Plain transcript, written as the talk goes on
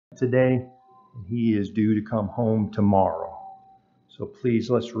today, and he is due to come home tomorrow. So please,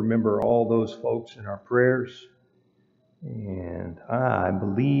 let's remember all those folks in our prayers. And I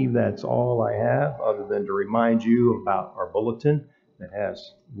believe that's all I have, other than to remind you about our bulletin that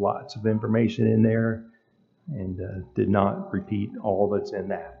has lots of information in there, and did not repeat all that's in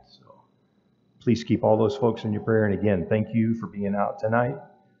that. So please keep all those folks in your prayer. And again, thank you for being out tonight.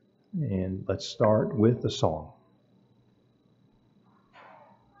 And let's start with the song.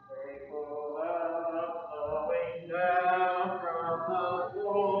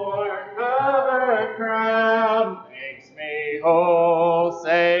 Crown makes me whole,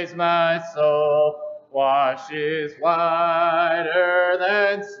 saves my soul, washes whiter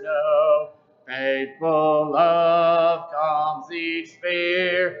than snow. Faithful love calms each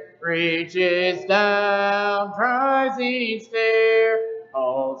fear, reaches down, tries each fear,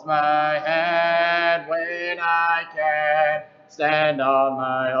 holds my hand when I can't stand on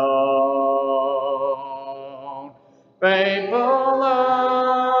my own. Faithful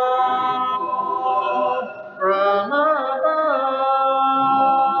love from above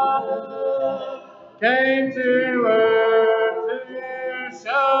came to earth to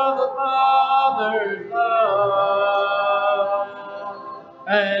show the Father's love,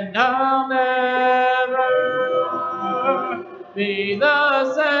 and I'll never be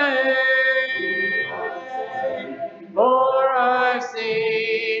the same, for I've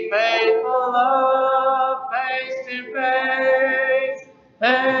seen faithful love face to face,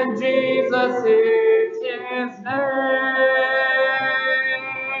 and Jesus is his name.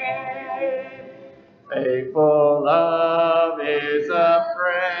 Faithful love is a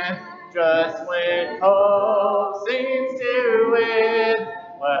friend just when hope seems to win.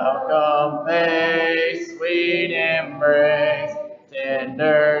 Welcome face, sweet embrace,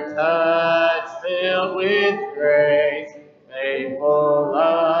 tender touch filled with grace. Faithful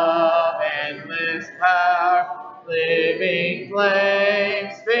love, endless power, living flame,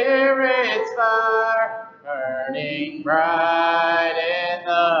 Spirit's fire, burning bright in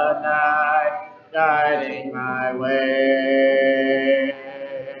the night, guiding my way.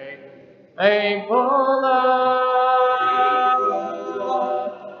 Faithful love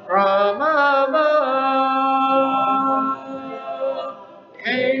from above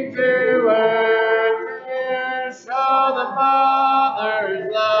came to earth to show the Father's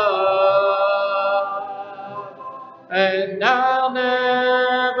love, and I'll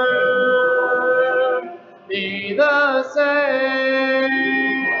never be the same,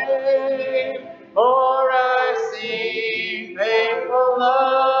 for I've seen faithful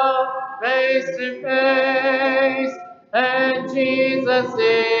love face to face, and Jesus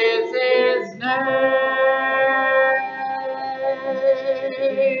is his name.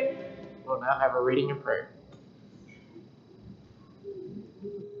 We'll now have a reading and prayer.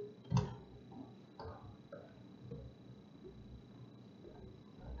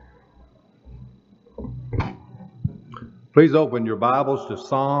 Please open your Bibles to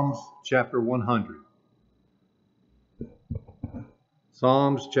Psalms chapter 100.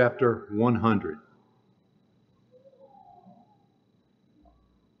 Psalms chapter 100.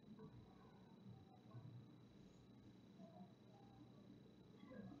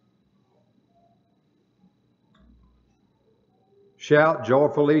 Shout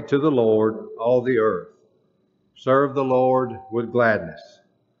joyfully to the Lord, all the earth. Serve the Lord with gladness.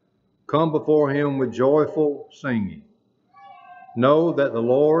 Come before him with joyful singing. Know that the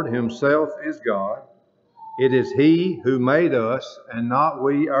Lord himself is God. It is he who made us, and not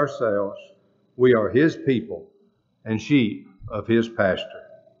we ourselves. We are his people and sheep of his pasture.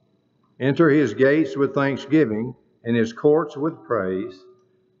 Enter his gates with thanksgiving and his courts with praise.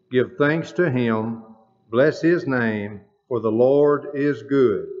 Give thanks to him, bless his name, for the Lord is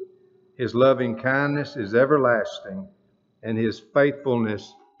good. His loving kindness is everlasting, and his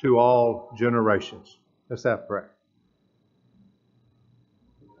faithfulness to all generations. Let's have prayer.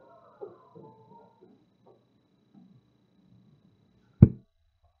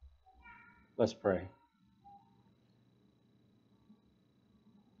 Let's pray.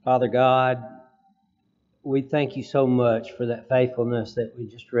 Father God, we thank you so much for that faithfulness that we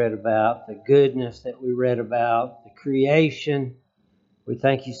just read about, the goodness that we read about, the creation. We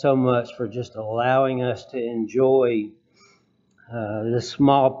thank you so much for just allowing us to enjoy this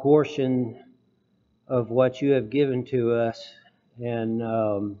small portion of what you have given to us, and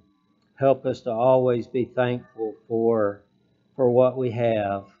help us to always be thankful for what we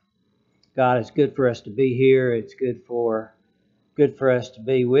have. God, it's good for us to be here. It's good for us to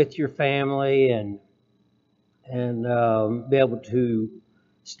be with your family and be able to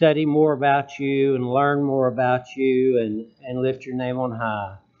study more about you and learn more about you and lift your name on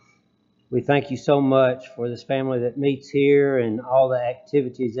high. We thank you so much for this family that meets here and all the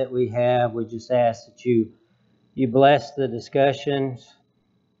activities that we have. We just ask that you bless the discussions,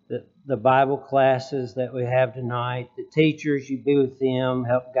 the Bible classes that we have tonight, the teachers, you be with them,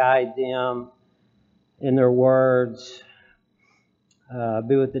 help guide them in their words.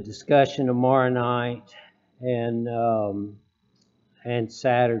 Be with the discussion tomorrow night and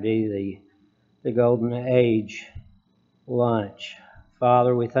Saturday, the Golden Age lunch.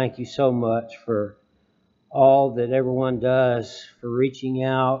 Father, we thank you so much for all that everyone does for reaching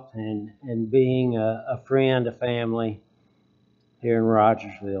out and being a friend, a family here in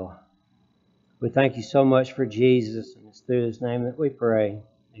Rogersville. We thank you so much for Jesus, and it's through his name that we pray.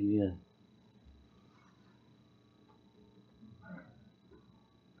 Amen.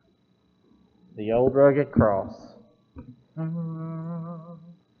 The old rugged cross.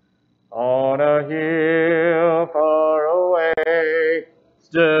 On a hill far away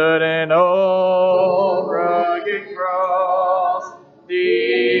stood an old rugged cross,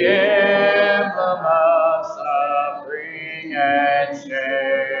 the emblem of suffering and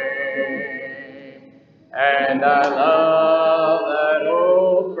shame. And I love that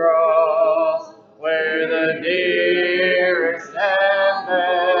old cross where the dearest and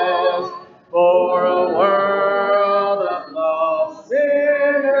best for a world of lost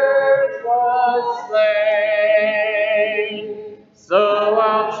sinners was slain. So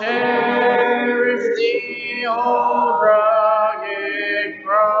I'll cherish the old rugged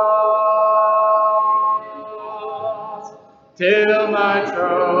cross till my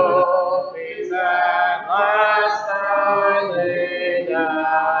trophies at last I lay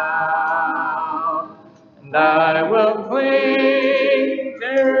down. And I will cling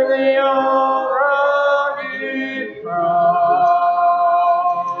to the old rugged cross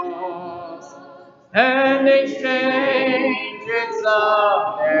and exchange it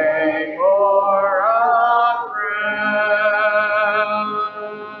someday for a crown.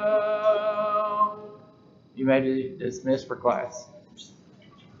 You may be dismissed for class.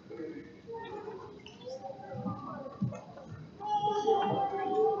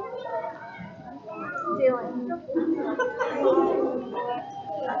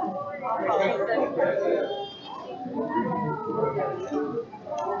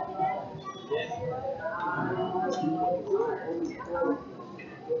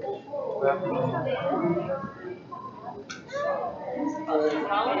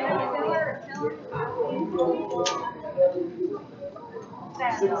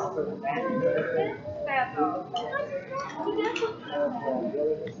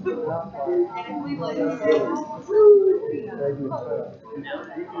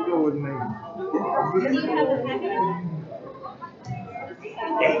 Go with me.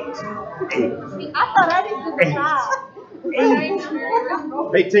 8. I thought I did the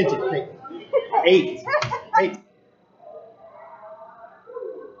 5. Pay attention. 8. 8.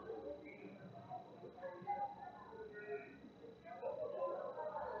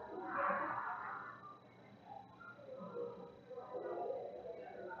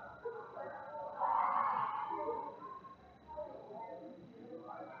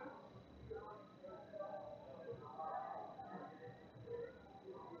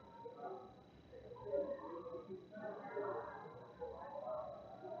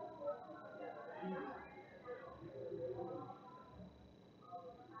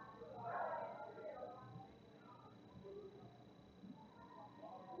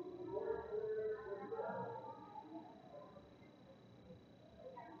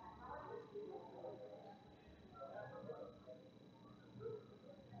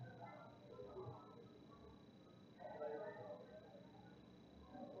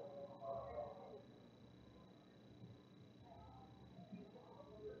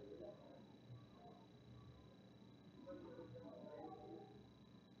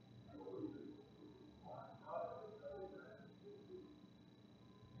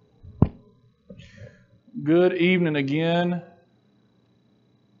 Good evening again.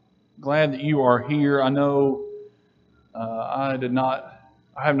 Glad that you are here. I know I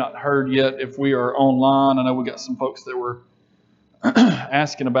have not heard yet if we are online. I know we got some folks that were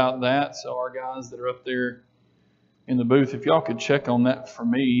asking about that. So our guys that are up there in the booth, if y'all could check on that for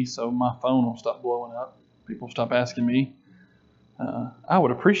me so my phone will stop blowing up. People stop asking me. I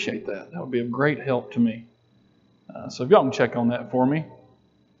would appreciate that. That would be a great help to me. So if y'all can check on that for me,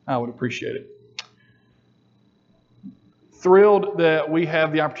 I would appreciate it. Thrilled that we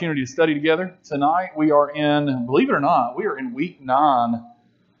have the opportunity to study together tonight. We are in, believe it or not, we are in week 9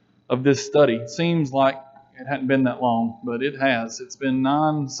 of this study. It seems like it hadn't been that long, but it has. It's been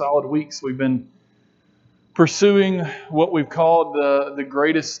 9 solid weeks. We've been pursuing what we've called the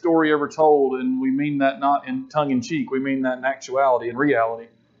greatest story ever told, and we mean that not in tongue-in-cheek. We mean that in actuality and reality.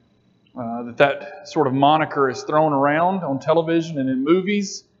 That sort of moniker is thrown around on television and in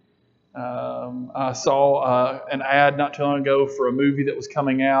movies. I saw an ad not too long ago for a movie that was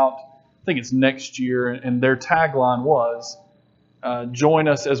coming out. I think it's next year, and their tagline was, "Join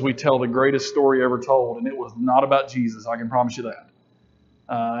us as we tell the greatest story ever told." And it was not about Jesus, I can promise you that.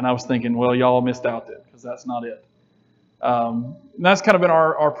 And I was thinking, well, y'all missed out then, because that's not it. And that's kind of been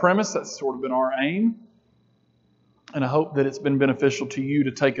our premise. That's sort of been our aim. And I hope that it's been beneficial to you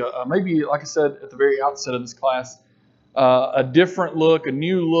to take maybe, like I said at the very outset of this class, a different look, a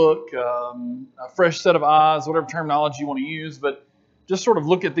new look, a fresh set of eyes, whatever terminology you want to use, but just sort of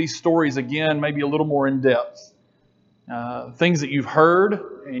look at these stories again, maybe a little more in depth. Things that you've heard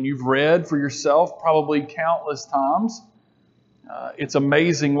and you've read for yourself probably countless times. It's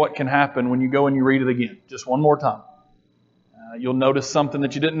amazing what can happen when you go and you read it again, just one more time. You'll notice something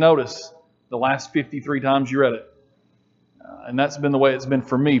that you didn't notice the last 53 times you read it. And that's been the way it's been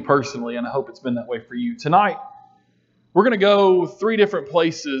for me personally, and I hope it's been that way for you. Tonight, we're going to go 3 different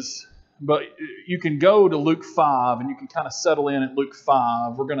places, but you can go to Luke 5, and you can kind of settle in at Luke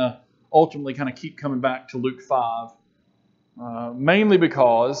 5. We're going to ultimately kind of keep coming back to Luke 5, mainly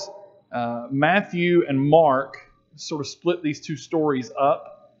because Matthew and Mark sort of split these 2 stories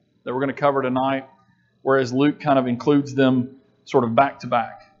up that we're going to cover tonight, whereas Luke kind of includes them sort of back to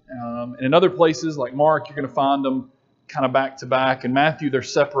back. And in other places like Mark, you're going to find them kind of back to back. And Matthew, they're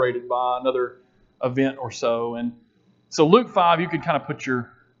separated by another event or so. And so Luke 5, you can kind of put your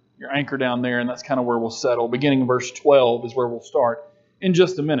anchor down there, and that's kind of where we'll settle. Beginning in verse 12 is where we'll start in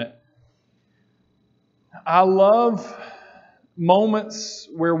just a minute. I love moments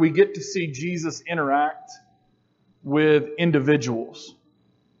where we get to see Jesus interact with individuals.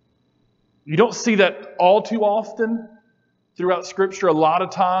 You don't see that all too often throughout Scripture. A lot of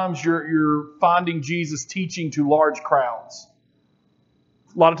times you're finding Jesus teaching to large crowds.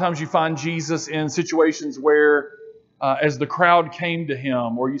 A lot of times you find Jesus in situations where as the crowd came to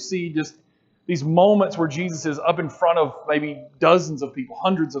Him, or you see just these moments where Jesus is up in front of maybe dozens of people,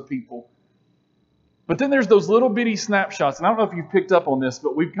 hundreds of people. But then there's those little bitty snapshots, and I don't know if you've picked up on this,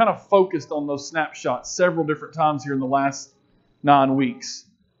 but we've kind of focused on those snapshots several different times here in the last 9 weeks.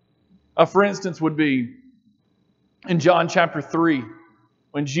 For instance, would be in John chapter 3,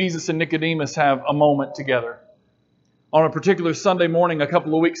 when Jesus and Nicodemus have a moment together. On a particular Sunday morning a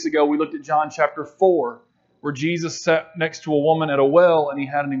couple of weeks ago, we looked at John chapter 4, where Jesus sat next to a woman at a well, and He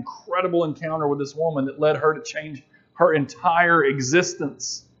had an incredible encounter with this woman that led her to change her entire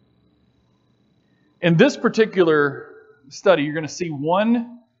existence. In this particular study, you're going to see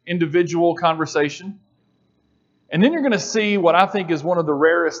one individual conversation, and then you're going to see what I think is one of the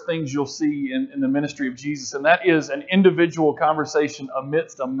rarest things you'll see in the ministry of Jesus, and that is an individual conversation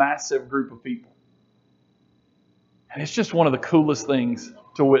amidst a massive group of people. And it's just one of the coolest things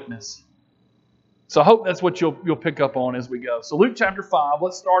to witness. So I hope that's what you'll pick up on as we go. So Luke chapter 5,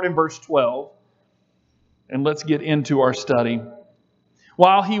 let's start in verse 12, and let's get into our study.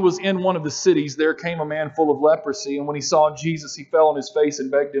 While He was in one of the cities, there came a man full of leprosy, and when he saw Jesus, he fell on his face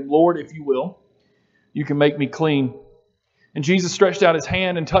and begged Him, "Lord, if you will, you can make me clean." And Jesus stretched out His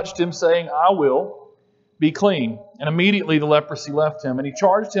hand and touched him, saying, "I will, be clean." And immediately the leprosy left him, and He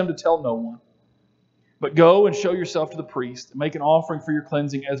charged him to tell no one. "But go and show yourself to the priest, and make an offering for your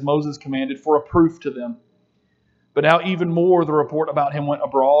cleansing, as Moses commanded, for a proof to them." But now even more the report about Him went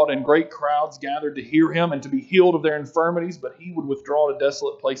abroad, and great crowds gathered to hear Him and to be healed of their infirmities, but He would withdraw to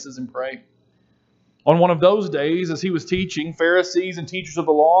desolate places and pray. On one of those days, as He was teaching, Pharisees and teachers of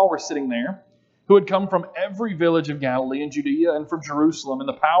the law were sitting there, who had come from every village of Galilee and Judea and from Jerusalem, and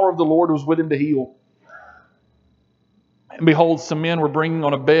the power of the Lord was with Him to heal. And behold, some men were bringing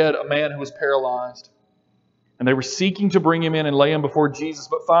on a bed a man who was paralyzed. And they were seeking to bring Him in and lay Him before Jesus,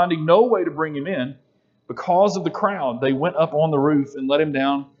 but finding no way to bring Him in, because of the crowd, they went up on the roof and let Him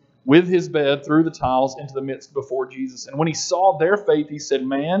down with His bed through the tiles into the midst before Jesus. And when He saw their faith, He said,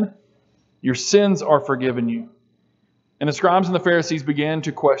 "Man, your sins are forgiven you." And the scribes and the Pharisees began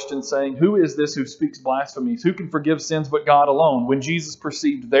to question, saying, "Who is this who speaks blasphemies? Who can forgive sins but God alone?" When Jesus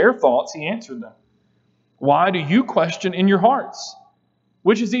perceived their thoughts, He answered them, "Why do you question in your hearts?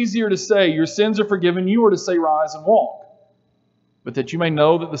 Which is easier to say, 'Your sins are forgiven you,' or to say, 'Rise and walk'? But that you may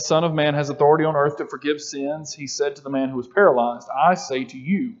know that the Son of Man has authority on earth to forgive sins," He said to the man who was paralyzed, "I say to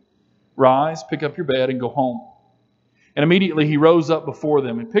you, rise, pick up your bed, and go home." And immediately he rose up before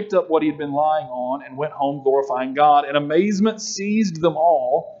them and picked up what he had been lying on and went home glorifying God. And amazement seized them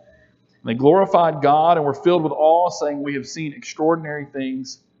all. And they glorified God and were filled with awe, saying, "We have seen extraordinary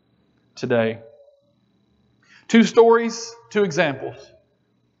things today." Two stories, two examples.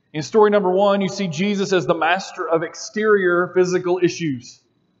 In story number 1, you see Jesus as the master of exterior physical issues.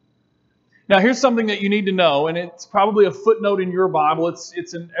 Now, here's something that you need to know, and it's probably a footnote in your Bible.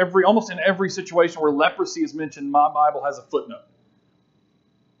 It's in almost in every situation where leprosy is mentioned, my Bible has a footnote.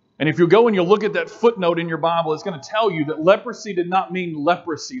 And if you go and you look at that footnote in your Bible, it's going to tell you that leprosy did not mean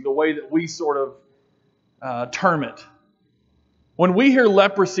leprosy the way that we sort of term it. When we hear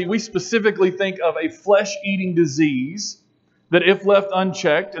leprosy, we specifically think of a flesh-eating disease that if left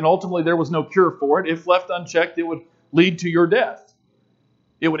unchecked, and ultimately there was no cure for it, if left unchecked, it would lead to your death.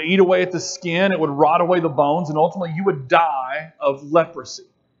 It would eat away at the skin, it would rot away the bones, and ultimately you would die of leprosy.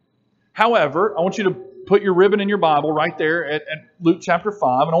 However, I want you to put your ribbon in your Bible right there at Luke chapter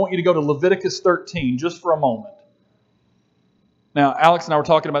 5, and I want you to go to Leviticus 13 just for a moment. Now, Alex and I were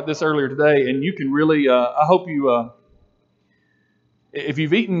talking about this earlier today, and you can really, I hope you, if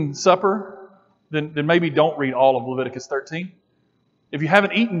you've eaten supper, then maybe don't read all of Leviticus 13. If you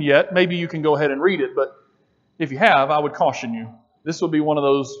haven't eaten yet, maybe you can go ahead and read it, but if you have, I would caution you. This would be one of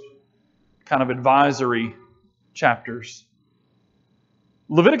those kind of advisory chapters.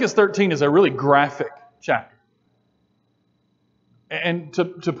 Leviticus 13 is a really graphic chapter. And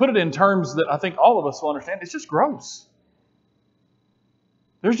to put it in terms that I think all of us will understand, it's just gross.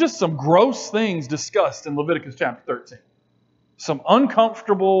 There's just some gross things discussed in Leviticus chapter 13. Some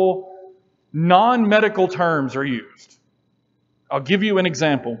uncomfortable, non-medical terms are used. I'll give you an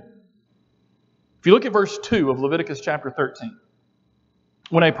example. If you look at verse 2 of Leviticus chapter 13,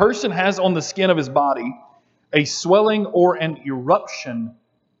 when a person has on the skin of his body a swelling or an eruption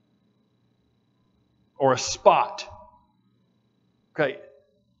or a spot, okay,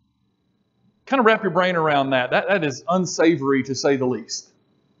 kind of wrap your brain around that. That is unsavory to say the least.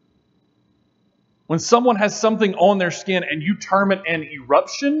 When someone has something on their skin and you term it an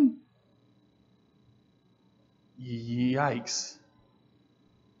eruption, yikes.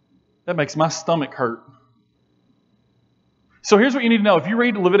 That makes my stomach hurt. So here's what you need to know. If you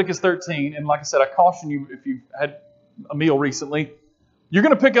read Leviticus 13, and like I said, I caution you if you've had a meal recently, you're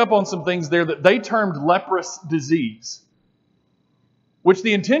going to pick up on some things there that they termed leprous disease, which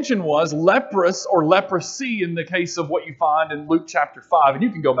the intention was leprous or leprosy in the case of what you find in Luke chapter 5. And you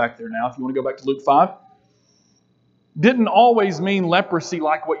can go back there now if you want to go back to Luke 5. Didn't always mean leprosy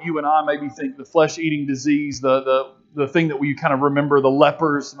like what you and I maybe think, the flesh-eating disease, the thing that we kind of remember, the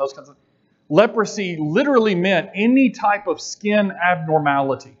lepers and those kinds of things. Leprosy literally meant any type of skin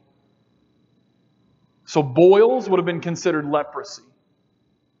abnormality. So boils would have been considered leprosy.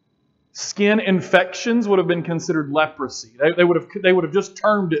 Skin infections would have been considered leprosy. They would have just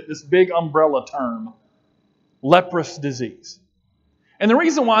termed it this big umbrella term, leprous disease. And the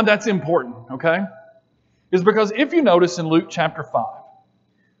reason why that's important, okay, is because if you notice in Luke chapter 5,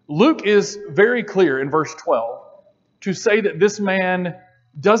 Luke is very clear in verse 12 to say that this man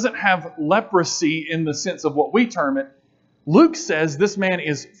doesn't have leprosy in the sense of what we term it. Luke says this man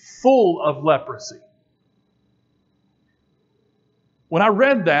is full of leprosy. When I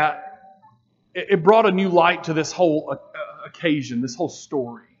read that, it brought a new light to this whole occasion, this whole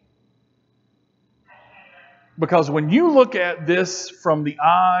story. Because when you look at this from the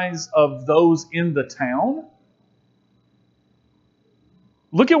eyes of those in the town,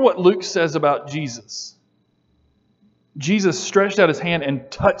 look at what Luke says about Jesus. Jesus stretched out his hand and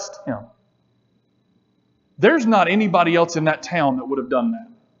touched him. There's not anybody else in that town that would have done that.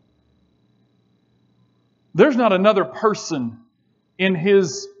 There's not another person in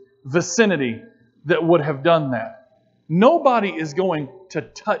his vicinity that would have done that. Nobody is going to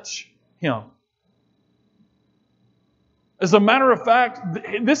touch him. As a matter of fact,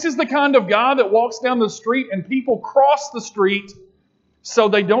 this is the kind of guy that walks down the street and people cross the street so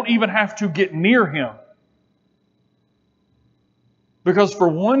they don't even have to get near him. Because for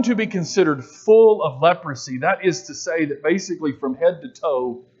one to be considered full of leprosy, that is to say that basically from head to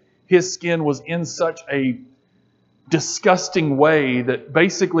toe, his skin was in such a disgusting way that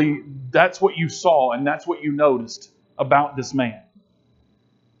basically that's what you saw and that's what you noticed about this man.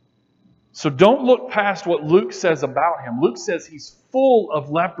 So don't look past what Luke says about him. Luke says he's full of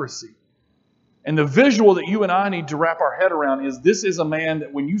leprosy. And the visual that you and I need to wrap our head around is this is a man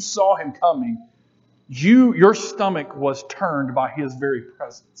that when you saw him coming, your stomach was turned by his very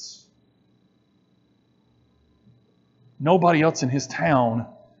presence. Nobody else in his town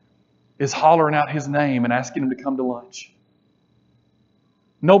is hollering out his name and asking him to come to lunch.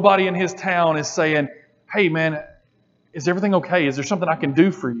 Nobody in his town is saying, hey man, is everything okay? Is there something I can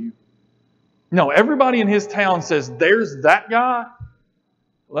do for you? No, everybody in his town says, there's that guy.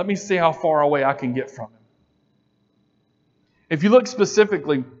 Let me see how far away I can get from him. If you look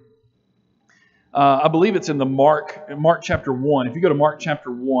specifically, I believe it's in Mark chapter 1. If you go to Mark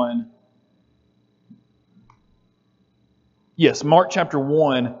chapter 1, yes, Mark chapter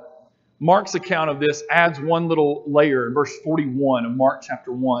 1, Mark's account of this adds one little layer in verse 41 of Mark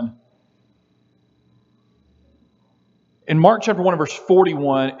chapter 1. In Mark chapter 1 and verse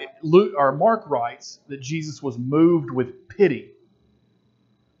 41, Mark writes that Jesus was moved with pity.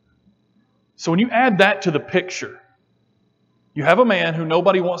 So when you add that to the picture, you have a man who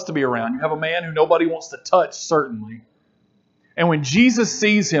nobody wants to be around. You have a man who nobody wants to touch, certainly. And when Jesus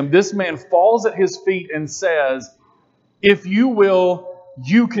sees him, this man falls at his feet and says, "If you will,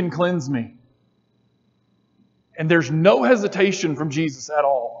 you can cleanse me." And there's no hesitation from Jesus at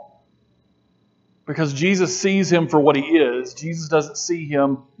all. Because Jesus sees him for what he is. Jesus doesn't see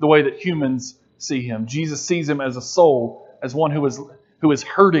him the way that humans see him. Jesus sees him as a soul, as one who is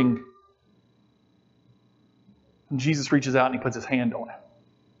hurting. And Jesus reaches out and he puts his hand on him.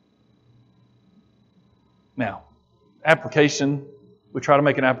 Now, application. We try to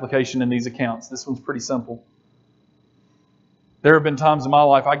make an application in these accounts. This one's pretty simple. There have been times in my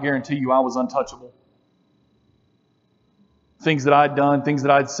life, I guarantee you, I was untouchable. Things that I'd done, things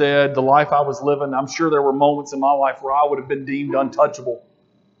that I'd said, the life I was living, I'm sure there were moments in my life where I would have been deemed untouchable.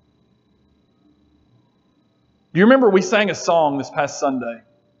 Do you remember we sang a song this past Sunday?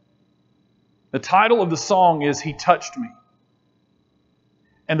 The title of the song is "He Touched Me."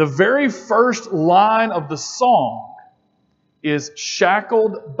 And the very first line of the song is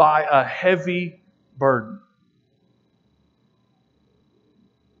 "shackled by a heavy burden."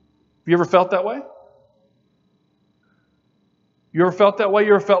 Have you ever felt that way? You ever felt that way?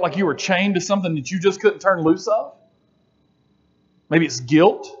 You ever felt like you were chained to something that you just couldn't turn loose of? Maybe it's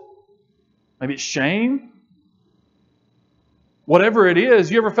guilt. Maybe it's shame. Whatever it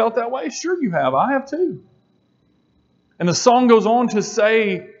is, you ever felt that way? Sure you have. I have too. And the song goes on to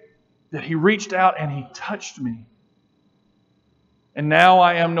say that he reached out and he touched me. And now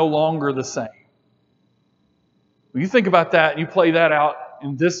I am no longer the same. When you think about that and you play that out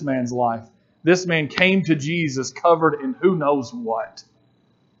in this man's life, this man came to Jesus covered in who knows what.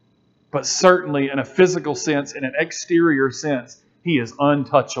 But certainly in a physical sense, in an exterior sense, he is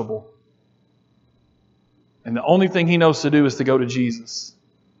untouchable. And the only thing he knows to do is to go to Jesus.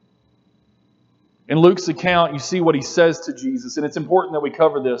 In Luke's account, you see what he says to Jesus. And it's important that we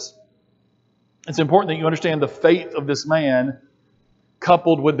cover this. It's important that you understand the faith of this man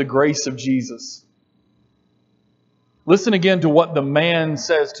coupled with the grace of Jesus. Listen again to what the man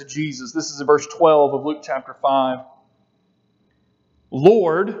says to Jesus. This is in verse 12 of Luke chapter 5.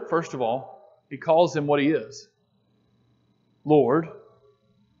 Lord, first of all, he calls him what he is. Lord,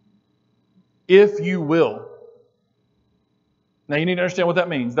 if you will. Now you need to understand what that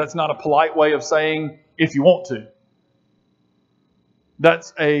means. That's not a polite way of saying if you want to.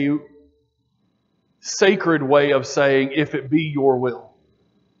 That's a sacred way of saying if it be your will.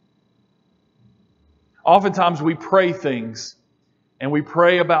 Oftentimes we pray things and we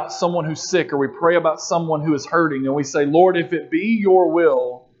pray about someone who's sick or we pray about someone who is hurting and we say, Lord, if it be your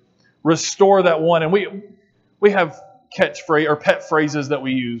will, restore that one. And we have catchphrase or pet phrases that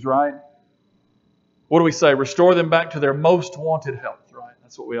we use, right? What do we say? Restore them back to their most wanted health, right?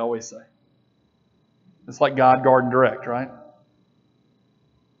 That's what we always say. It's like God Garden Direct, right?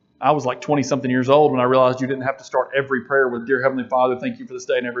 I was like 20-something years old when I realized you didn't have to start every prayer with, Dear Heavenly Father, thank you for this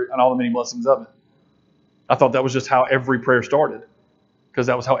day and all the many blessings of it. I thought that was just how every prayer started, because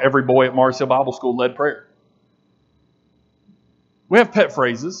that was how every boy at Mars Hill Bible School led prayer. We have pet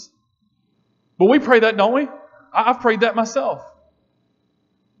phrases, but we pray that, don't we? I've prayed that myself.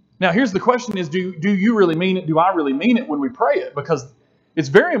 Now, here's the question is, do you really mean it? Do I really mean it when we pray it? Because it's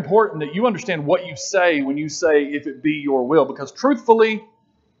very important that you understand what you say when you say, if it be your will. Because truthfully,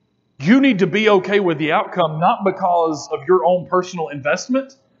 you need to be okay with the outcome, not because of your own personal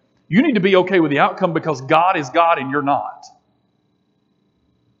investment. You need to be okay with the outcome because God is God and you're not.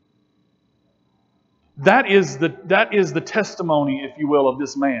 That is the testimony, if you will, of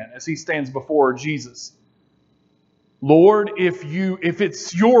this man as he stands before Jesus. Lord, if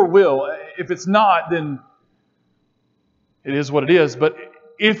it's your will, if it's not, then it is what it is. But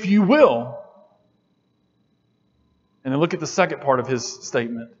if you will, and then look at the second part of his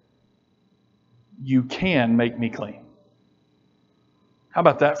statement, you can make me clean. How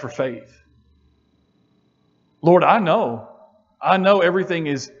about that for faith? Lord, I know everything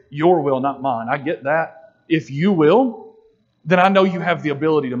is your will, not mine. I get that. If you will, then I know you have the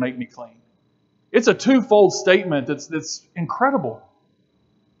ability to make me clean. It's a twofold statement that's incredible.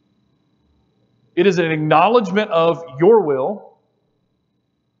 It is an acknowledgement of your will.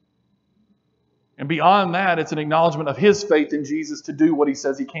 And beyond that, it's an acknowledgement of his faith in Jesus to do what he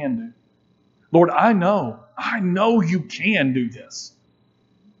says he can do. Lord, I know you can do this.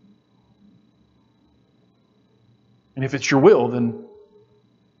 And if it's your will, then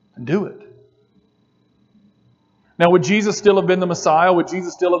do it. Now, would Jesus still have been the Messiah? Would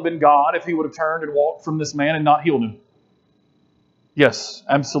Jesus still have been God if he would have turned and walked from this man and not healed him? Yes,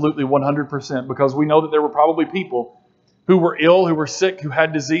 absolutely, 100%. Because we know that there were probably people who were ill, who were sick, who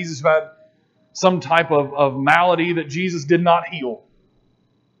had diseases, who had some type of malady that Jesus did not heal.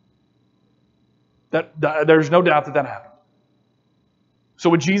 There's no doubt that happened. So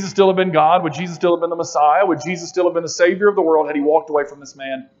would Jesus still have been God? Would Jesus still have been the Messiah? Would Jesus still have been the Savior of the world had he walked away from this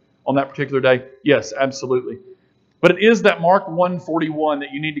man on that particular day? Yes, absolutely. But it is that Mark 1:41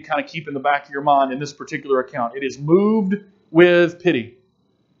 that you need to kind of keep in the back of your mind in this particular account. It is moved with pity.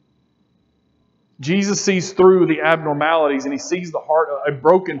 Jesus sees through the abnormalities and he sees the heart, a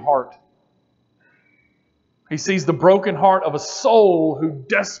broken heart. He sees the broken heart of a soul who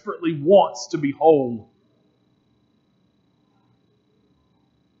desperately wants to be whole.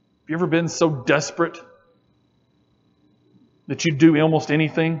 Have you ever been so desperate that you'd do almost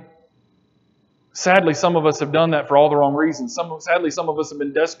anything? Sadly, some of us have done that for all the wrong reasons. Sadly, some of us have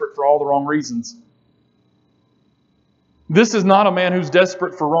been desperate for all the wrong reasons. This is not a man who's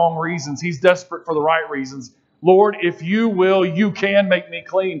desperate for wrong reasons. He's desperate for the right reasons. Lord, if you will, you can make me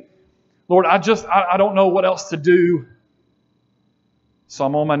clean. Lord, I don't know what else to do. So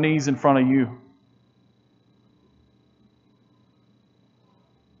I'm on my knees in front of you.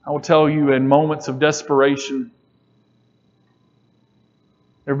 I will tell you, in moments of desperation,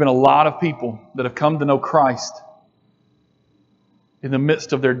 there have been a lot of people that have come to know Christ in the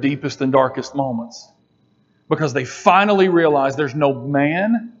midst of their deepest and darkest moments. Because they finally realize there's no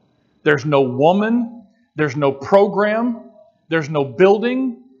man, there's no woman, there's no program, there's no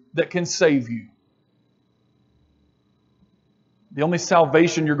building that can save you. The only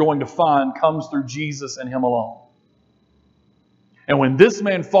salvation you're going to find comes through Jesus and Him alone. And when this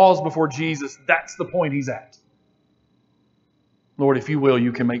man falls before Jesus, that's the point he's at. Lord, if you will,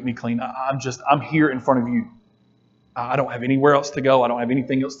 you can make me clean. I'm here in front of you. I don't have anywhere else to go. I don't have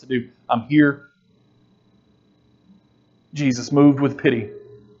anything else to do. I'm here. Jesus, moved with pity,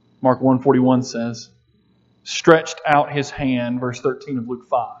 Mark 1:41 says, stretched out His hand, verse 13 of Luke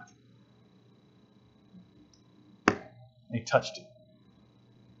 5. And He touched it.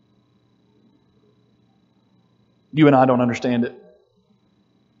 You and I don't understand it.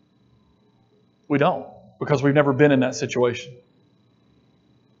 We don't, because we've never been in that situation.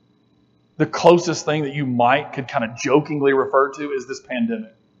 The closest thing that you could kind of jokingly refer to is this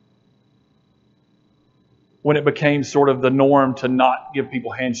pandemic. When it became sort of the norm to not give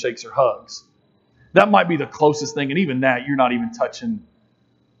people handshakes or hugs. That might be the closest thing, and even that, you're not even touching,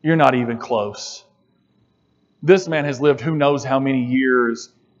 you're not even close. This man has lived who knows how many years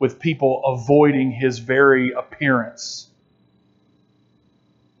with people avoiding his very appearance.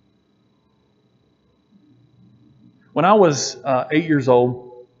 When I was 8 years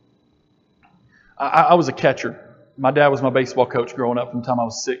old, I was a catcher. My dad was my baseball coach growing up from the time I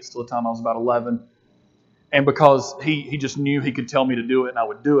was 6 till the time I was about 11. And because he just knew he could tell me to do it and I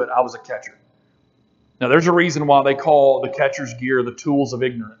would do it, I was a catcher. Now, there's a reason why they call the catcher's gear the tools of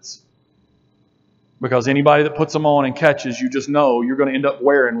ignorance. Because anybody that puts them on and catches, you just know you're going to end up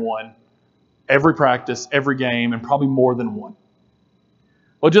wearing one every practice, every game, and probably more than one.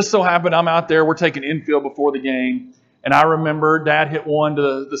 Well, it just so happened I'm out there, we're taking infield before the game, and I remember Dad hit one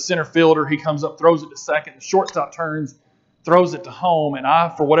to the center fielder. He comes up, throws it to second, the shortstop turns, throws it to home, and I,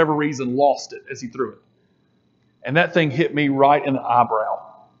 for whatever reason, lost it as he threw it. And that thing hit me right in the eyebrow.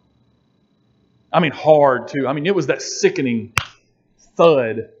 I mean, hard too. I mean, it was that sickening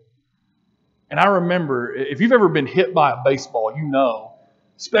thud. And I remember, if you've ever been hit by a baseball, you know,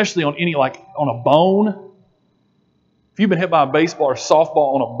 especially on on a bone. If you've been hit by a baseball or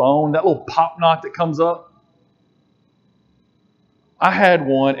softball on a bone, that little pop knock that comes up. I had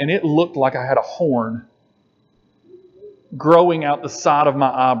one, and it looked like I had a horn growing out the side of my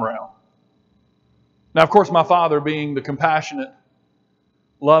eyebrow. Now, of course, my father, being the compassionate,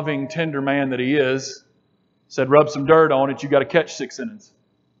 loving, tender man that he is, said, rub some dirt on it, you got to catch 6 innings.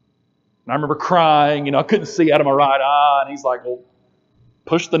 And I remember crying, I couldn't see out of my right eye, and he's like, well,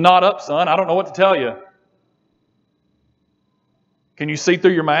 push the knot up, son. I don't know what to tell you. Can you see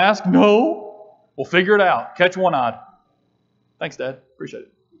through your mask? No. Well, figure it out. Catch one-eyed. Thanks, Dad. Appreciate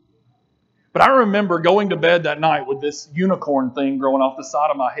it. But I remember going to bed that night with this unicorn thing growing off the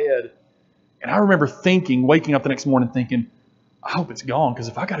side of my head. And I remember waking up the next morning thinking, I hope it's gone, because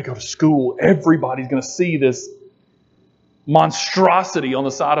if I got to go to school, everybody's going to see this monstrosity on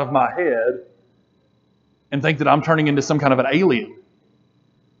the side of my head and think that I'm turning into some kind of an alien.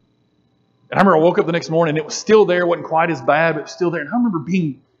 And I remember I woke up the next morning and it was still there. It wasn't quite as bad, but it was still there. And I remember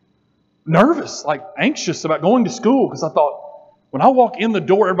being nervous, like anxious about going to school because I thought, when I walk in the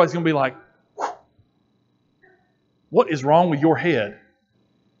door, everybody's going to be like, what is wrong with your head?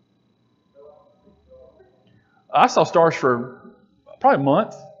 I saw stars for probably a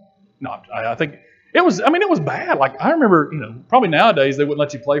month. No, I think it was bad. Like, I remember, probably nowadays they wouldn't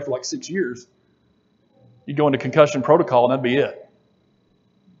let you play for like 6 years. You go into concussion protocol and that'd be it.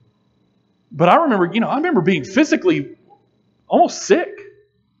 But I remember being physically almost sick,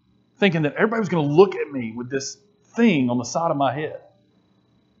 thinking that everybody was going to look at me with this thing on the side of my head.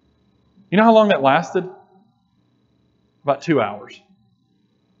 You know how long that lasted? About 2 hours.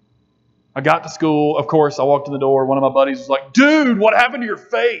 I got to school. Of course, I walked in the door. One of my buddies was like, dude, what happened to your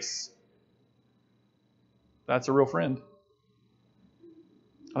face? That's a real friend.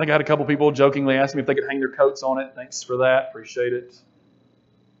 I think I had a couple people jokingly ask me if they could hang their coats on it. Thanks for that. Appreciate it.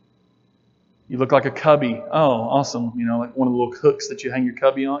 You look like a cubby. Oh, awesome. Like one of the little hooks that you hang your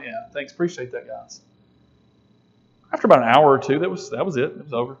cubby on. Yeah, thanks. Appreciate that, guys. After about an hour or two, that was it. It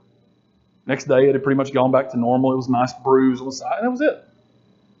was over. Next day, it had pretty much gone back to normal. It was a nice bruise on the side. And that was it.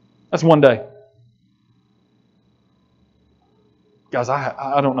 That's one day. Guys,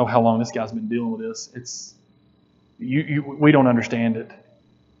 I don't know how long this guy's been dealing with this. We don't understand it.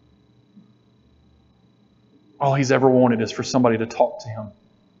 All he's ever wanted is for somebody to talk to him.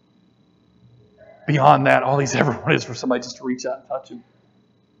 Beyond that, all he's ever wanted is for somebody just to reach out and touch him.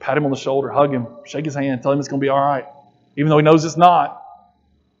 Pat him on the shoulder, hug him, shake his hand, tell him it's going to be all right. Even though he knows it's not.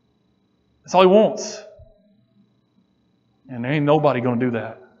 That's all he wants. And there ain't nobody going to do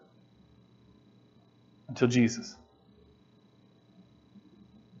that until Jesus.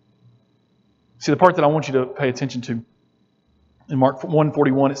 See, the part that I want you to pay attention to, in Mark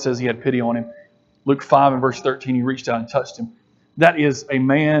 1:41, it says he had pity on him. Luke 5 and verse 13, he reached out and touched him. That is a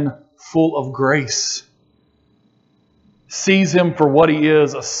man full of grace. Sees him for what he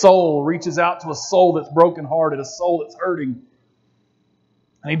is, a soul, reaches out to a soul that's brokenhearted, a soul that's hurting.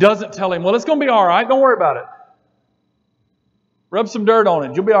 And he doesn't tell him, well, it's going to be all right. Don't worry about it. Rub some dirt on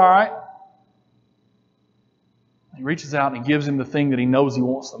it. You'll be all right. He reaches out and he gives him the thing that he knows he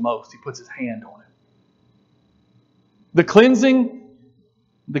wants the most. He puts his hand on it. The cleansing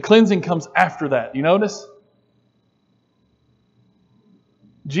comes after that. You notice?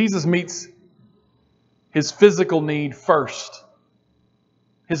 Jesus meets his physical need first.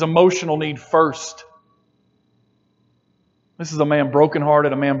 His emotional need first. This is a man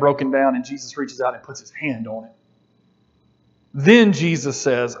brokenhearted, a man broken down, and Jesus reaches out and puts his hand on it. Then Jesus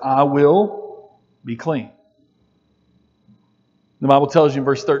says, I will be clean. The Bible tells you in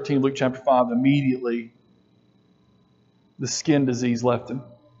verse 13 of Luke chapter 5, immediately the skin disease left him.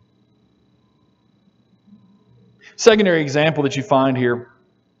 Secondary example that you find here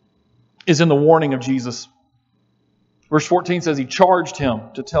is in the warning of Jesus. Verse 14 says, he charged him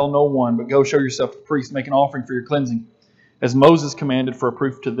to tell no one, but go show yourself to the priest, make an offering for your cleansing, as Moses commanded for a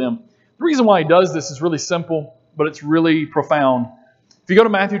proof to them. The reason why he does this is really simple, but it's really profound. If you go to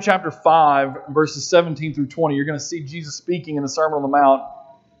Matthew chapter 5, verses 17 through 20, you're going to see Jesus speaking in the Sermon on the Mount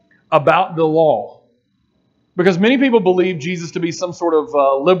about the law. Because many people believe Jesus to be some sort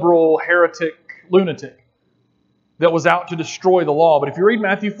of liberal, heretic, lunatic that was out to destroy the law. But if you read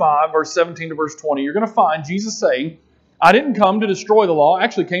Matthew 5, verse 17 to verse 20, you're going to find Jesus saying, I didn't come to destroy the law, I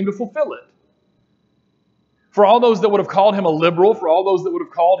actually came to fulfill it. For all those that would have called him a liberal, for all those that would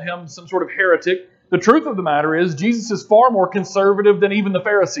have called him some sort of heretic, the truth of the matter is Jesus is far more conservative than even the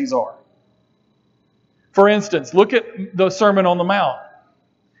Pharisees are. For instance, look at the Sermon on the Mount.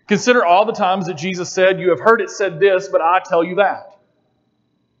 Consider all the times that Jesus said, you have heard it said this, but I tell you that.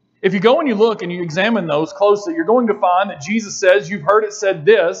 If you go and you look and you examine those closely, you're going to find that Jesus says, you've heard it said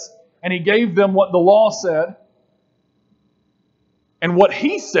this, and He gave them what the law said. And what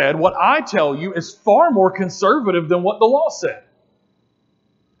He said, what I tell you, is far more conservative than what the law said.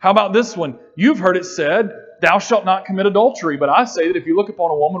 How about this one? You've heard it said, thou shalt not commit adultery. But I say that if you look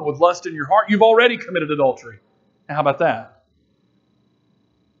upon a woman with lust in your heart, you've already committed adultery. And how about that?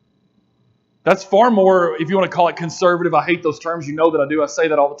 That's far more, if you want to call it conservative. I hate those terms. You know that I do. I say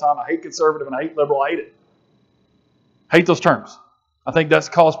that all the time. I hate conservative and I hate liberal. I hate it. I hate those terms. I think that's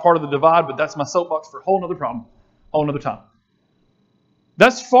caused part of the divide, but that's my soapbox for a whole other problem, whole other time.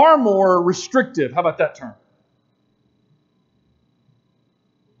 That's far more restrictive. How about that term?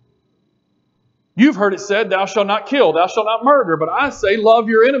 You've heard it said, thou shalt not kill, thou shalt not murder. But I say, love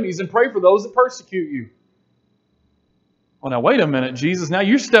your enemies and pray for those that persecute you. Well, now wait a minute, Jesus. Now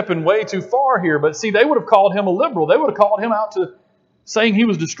you're stepping way too far here. But see, they would have called him a liberal. They would have called him out to saying he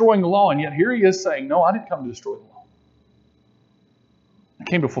was destroying the law. And yet here he is saying, no, I didn't come to destroy the law. I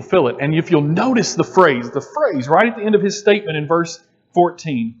came to fulfill it. And if you'll notice the phrase right at the end of his statement in verse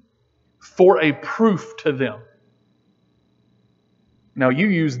 14, for a proof to them. Now, you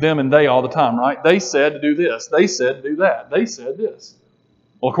use them and they all the time, right? They said to do this. They said to do that. They said this.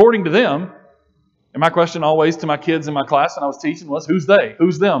 Well, according to them, and my question always to my kids in my class when I was teaching was, who's they?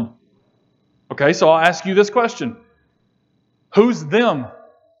 Who's them? Okay, so I'll ask you this question. Who's them?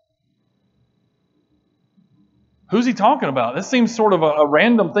 Who's he talking about? This seems sort of a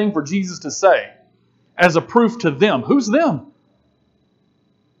random thing for Jesus to say as a proof to them. Who's them?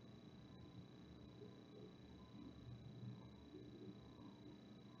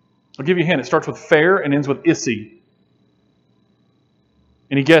 I'll give you a hint. It starts with fair and ends with issy.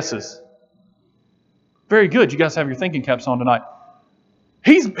 Any guesses? Very good. You guys have your thinking caps on tonight.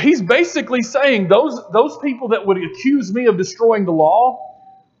 He's basically saying those people that would accuse me of destroying the law,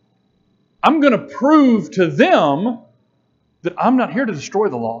 I'm going to prove to them that I'm not here to destroy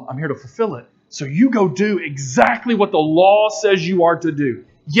the law. I'm here to fulfill it. So you go do exactly what the law says you are to do.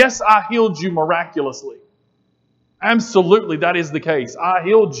 Yes, I healed you miraculously. Absolutely, that is the case. I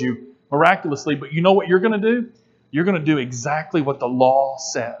healed you miraculously, but you know what you're going to do? You're going to do exactly what the law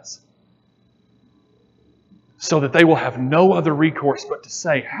says. So that they will have no other recourse but to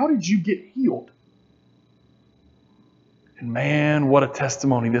say, how did you get healed? And man, what a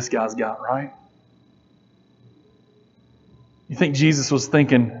testimony this guy's got, right? You think Jesus was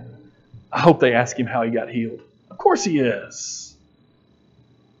thinking, I hope they ask him how he got healed. Of course he is.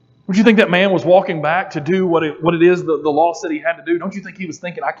 Don't you think that man was walking back to do what it is the law said he had to do? Don't you think he was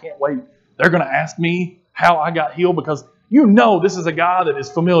thinking, I can't wait. They're going to ask me how I got healed, because you know this is a guy that is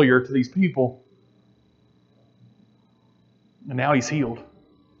familiar to these people. And now he's healed.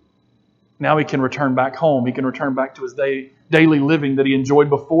 Now he can return back home. He can return back to his daily living that he enjoyed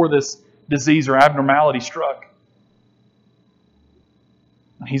before this disease or abnormality struck.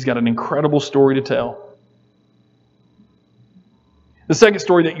 And he's got an incredible story to tell. The second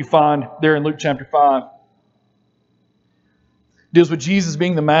story that you find there in Luke chapter 5 deals with Jesus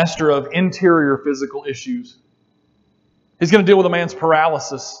being the master of interior physical issues. He's going to deal with a man's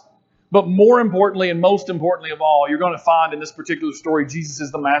paralysis. But more importantly, and most importantly of all, you're going to find in this particular story, Jesus is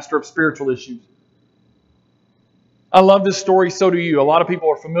the master of spiritual issues. I love this story, so do you. A lot of people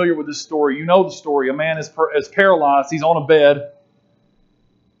are familiar with this story. You know the story. A man is paralyzed. He's on a bed.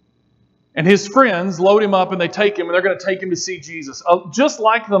 And his friends load him up and they take him, and they're going to take him to see Jesus. Just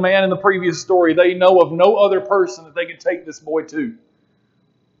like the man in the previous story, they know of no other person that they can take this boy to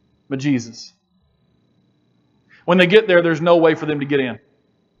but Jesus. When they get there, there's no way for them to get in.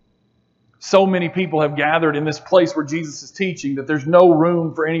 So many people have gathered in this place where Jesus is teaching that there's no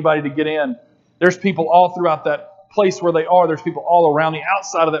room for anybody to get in. There's people all throughout that place where they are. There's people all around the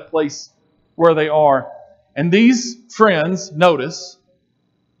outside of that place where they are. And these friends notice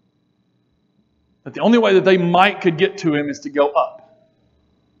that the only way that they could get to him is to go up.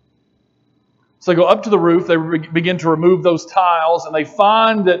 So they go up to the roof. They begin to remove those tiles, and they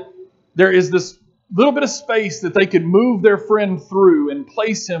find that there is this little bit of space that they could move their friend through and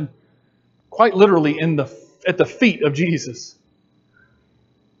place him quite literally at the feet of Jesus.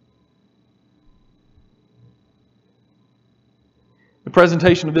 The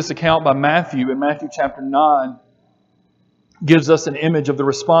presentation of this account by Matthew in Matthew chapter 9 gives us an image of the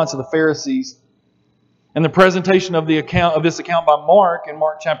response of the Pharisees. And the presentation of this account by Mark in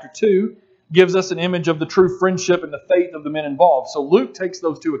Mark chapter 2 gives us an image of the true friendship and the faith of the men involved. So Luke takes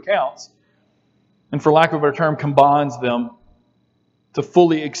those two accounts and, for lack of a better term, combines them to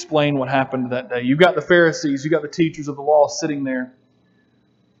fully explain what happened that day. You've got the Pharisees, you've got the teachers of the law sitting there.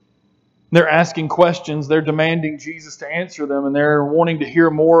 They're asking questions, they're demanding Jesus to answer them, and they're wanting to hear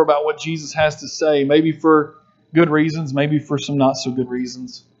more about what Jesus has to say, maybe for good reasons, maybe for some not so good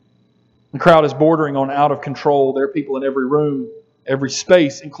reasons. The crowd is bordering on out of control. There are people in every room, every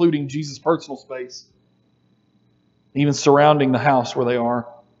space, including Jesus' personal space, even surrounding the house where they are.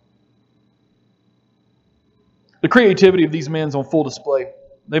 The creativity of these men is on full display.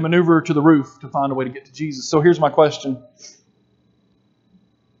 They maneuver to the roof to find a way to get to Jesus. So here's my question.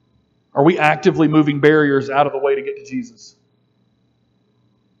 Are we actively moving barriers out of the way to get to Jesus?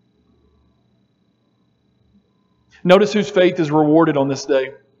 Notice whose faith is rewarded on this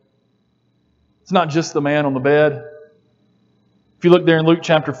day. It's not just the man on the bed. If you look there in Luke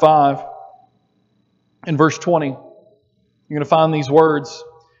chapter 5, in verse 20, you're going to find these words.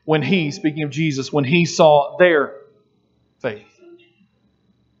 When he, speaking of Jesus, when he saw their faith.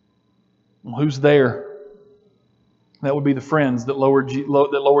 Well, who's there? That would be the friends that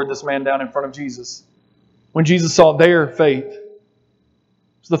lowered this man down in front of Jesus. When Jesus saw their faith,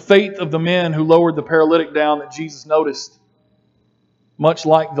 it's the faith of the men who lowered the paralytic down that Jesus noticed. Much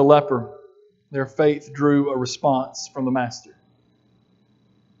like the leper, their faith drew a response from the Master.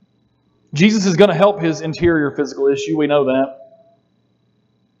 Jesus is going to help his interior physical issue, we know that.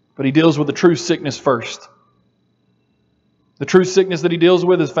 But he deals with the true sickness first. The true sickness that he deals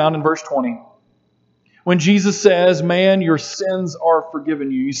with is found in verse 20. When Jesus says, "Man, your sins are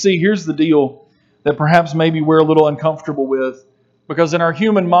forgiven you." You see, here's the deal that perhaps maybe we're a little uncomfortable with. Because in our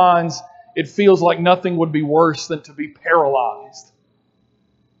human minds, it feels like nothing would be worse than to be paralyzed.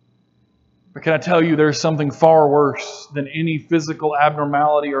 But can I tell you, there's something far worse than any physical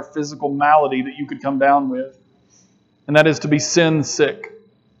abnormality or physical malady that you could come down with. And that is to be sin sick.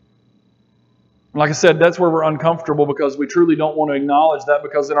 Like I said, that's where we're uncomfortable because we truly don't want to acknowledge that,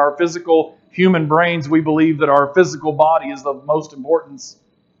 because in our physical human brains, we believe that our physical body is of most importance.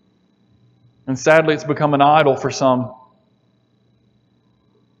 And sadly, it's become an idol for some.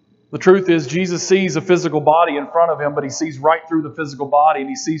 The truth is, Jesus sees a physical body in front of him, but he sees right through the physical body and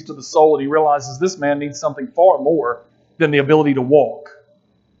he sees to the soul, and he realizes this man needs something far more than the ability to walk.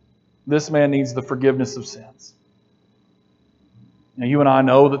 This man needs the forgiveness of sins. Now, you and I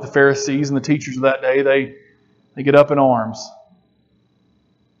know that the Pharisees and the teachers of that day, they get up in arms.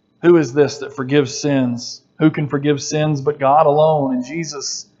 Who is this that forgives sins? Who can forgive sins but God alone? And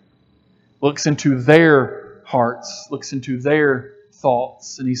Jesus looks into their hearts, looks into their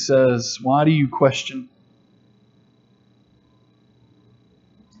thoughts, and he says, "Why do you question?"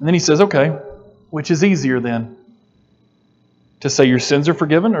 And then he says, "Okay, which is easier then? To say your sins are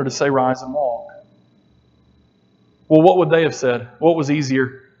forgiven, or to say rise and walk?" Well, what would they have said? What was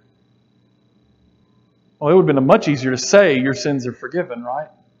easier? Well, it would have been much easier to say your sins are forgiven, right?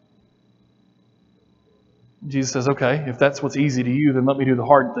 Jesus says, "Okay, if that's what's easy to you, then let me do the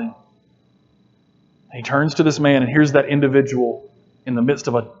hard thing." And he turns to this man, and here's that individual in the midst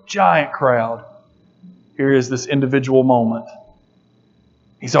of a giant crowd. Here is this individual moment.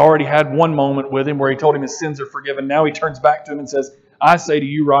 He's already had one moment with him where he told him his sins are forgiven. Now he turns back to him and says, "I say to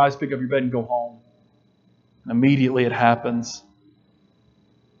you, rise, pick up your bed, and go home." And immediately it happens.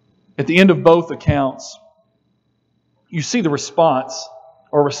 At the end of both accounts, you see the response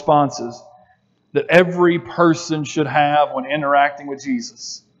or responses that every person should have when interacting with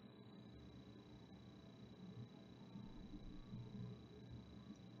Jesus.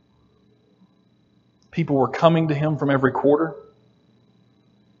 People were coming to him from every quarter.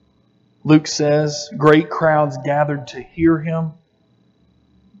 Luke says, great crowds gathered to hear him.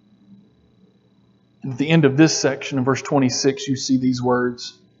 And at the end of this section, in verse 26, you see these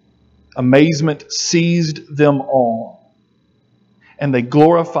words. Amazement seized them all, and they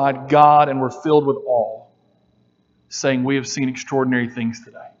glorified God and were filled with awe, saying, "We have seen extraordinary things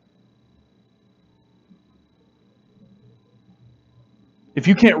today." If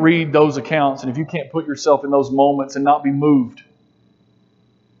you can't read those accounts, and if you can't put yourself in those moments and not be moved,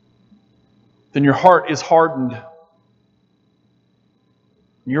 then your heart is hardened.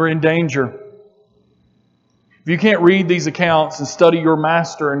 You're in danger. If you can't read these accounts and study your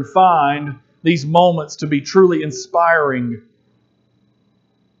Master and find these moments to be truly inspiring,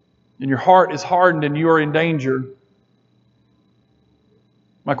 then your heart is hardened and you are in danger.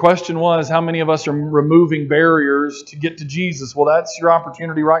 My question was, how many of us are removing barriers to get to Jesus? Well, that's your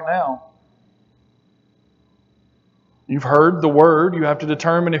opportunity right now. You've heard the Word. You have to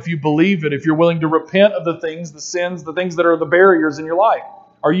determine if you believe it, if you're willing to repent of the things, the sins, the things that are the barriers in your life.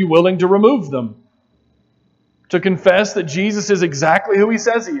 Are you willing to remove them? To confess that Jesus is exactly who He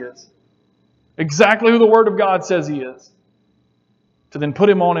says He is. Exactly who the Word of God says He is. To then put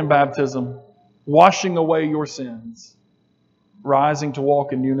Him on in baptism, washing away your sins, rising to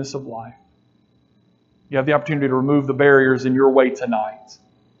walk in newness of life. You have the opportunity to remove the barriers in your way tonight.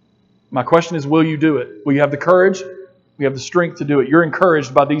 My question is, will you do it? Will you have the courage? Will you have the strength to do it? You're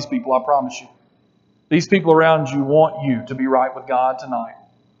encouraged by these people, I promise you. These people around you want you to be right with God tonight.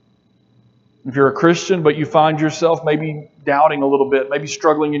 If you're a Christian, but you find yourself maybe doubting a little bit, maybe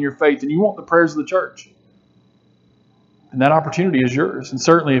struggling in your faith, and you want the prayers of the church, then that opportunity is yours. And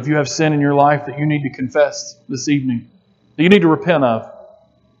certainly if you have sin in your life that you need to confess this evening, that you need to repent of,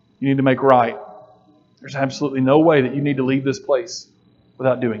 you need to make right, there's absolutely no way that you need to leave this place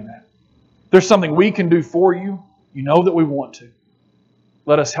without doing that. If there's something we can do for you, you know that we want to.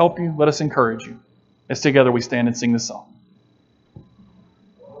 Let us help you. Let us encourage you. As together we stand and sing this song.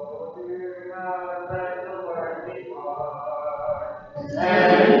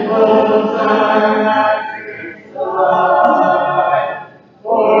 And both are not Lord,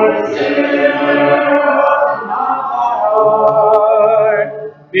 for sinner of my heart,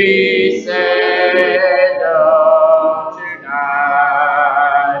 be said of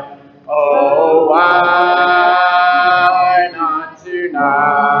tonight. Oh, why not tonight?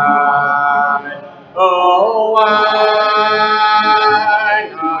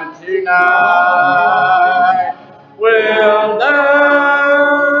 tonight. Will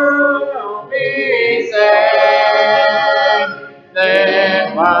thou be saved?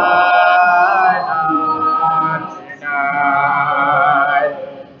 Then why not tonight?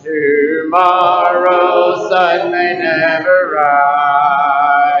 Tomorrow's sun may never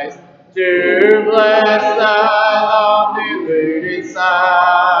rise to bless thy long deluded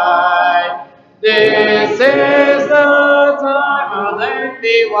sight. This is the time, oh then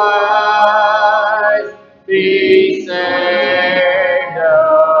be wise, be saved,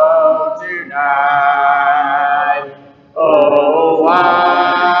 oh tonight. Oh, why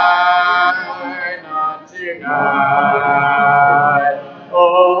not tonight?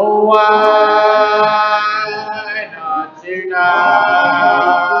 Oh, why not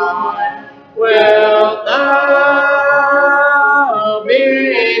tonight? Wilt thou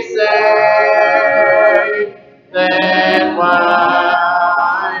be saved? Then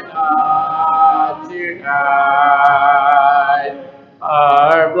why not tonight?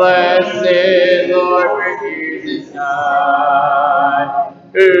 Our blessed Lord refuses none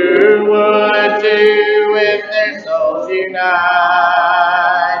who would do with their souls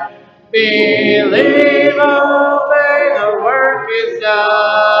unite. Believe, obey, the work is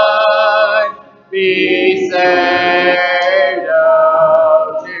done. Be saved,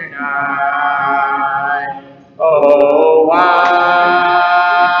 oh tonight. Oh, why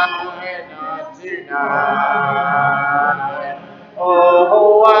not tonight?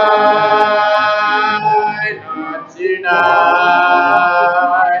 Oh, why not tonight?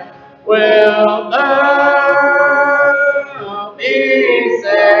 Will thou be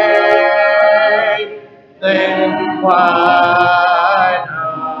saved? Then why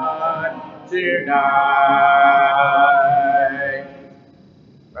not tonight?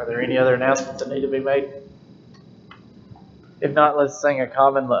 Are there any other announcements that need to be made? If not, let's sing A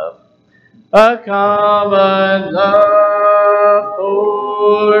Common Love. A common love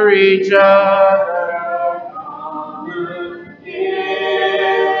for each other, common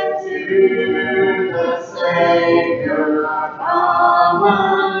gift to the Savior,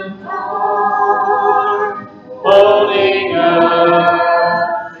 common heart, holding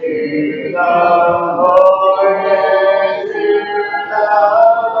us to the Lord and to the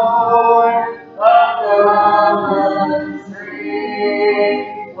Lord, a common stream.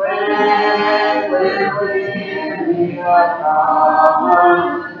 When we're weary, a common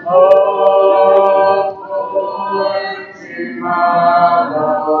hope for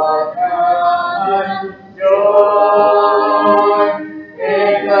tomorrow, common joy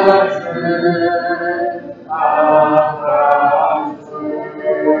in the truth of God's word.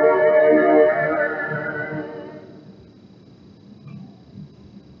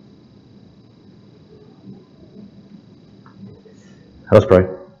 Let's pray.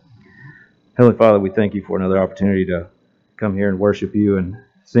 Heavenly Father, we thank you for another opportunity to come here and worship you and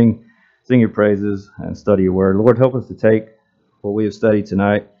sing your praises and study your word. Lord, help us to take what we have studied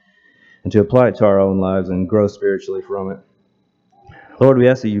tonight and to apply it to our own lives and grow spiritually from it. Lord, we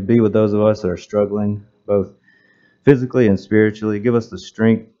ask that you be with those of us that are struggling, both physically and spiritually. Give us the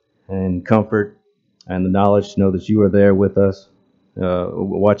strength and comfort and the knowledge to know that you are there with us,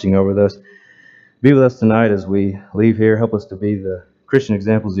 watching over us. Be with us tonight as we leave here. Help us to be the Christian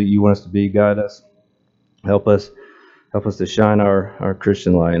examples that you want us to be. Guide us. Help us to shine our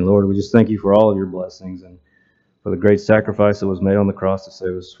Christian light. And Lord, we just thank you for all of your blessings and for the great sacrifice that was made on the cross to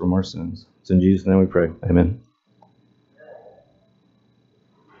save us from our sins. It's in Jesus' name we pray. Amen.